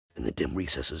dim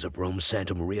recesses of Rome's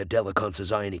Santa Maria della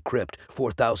Concezione crypt,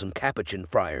 4,000 Capuchin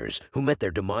friars, who met their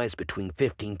demise between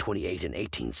 1528 and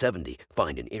 1870,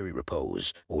 find an eerie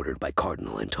repose. Ordered by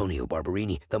Cardinal Antonio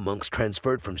Barberini, the monks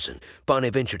transferred from St.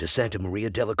 Bonaventure to Santa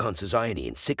Maria della Concezione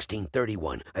in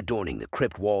 1631, adorning the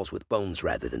crypt walls with bones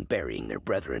rather than burying their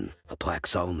brethren. A plaque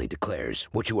solemnly declares,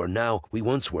 "What you are now, we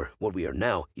once were. What we are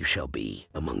now, you shall be."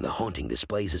 Among the haunting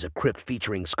displays is a crypt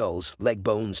featuring skulls, leg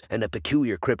bones, and a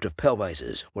peculiar crypt of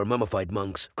pelvises, where mummified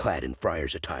monks, clad in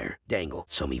friars' attire, dangle,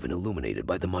 some even illuminated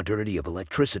by the modernity of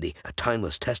electricity, a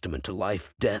timeless testament to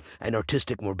life, death, and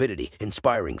artistic morbidity,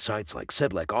 inspiring sites like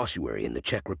Sedlec Ossuary in the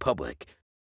Czech Republic.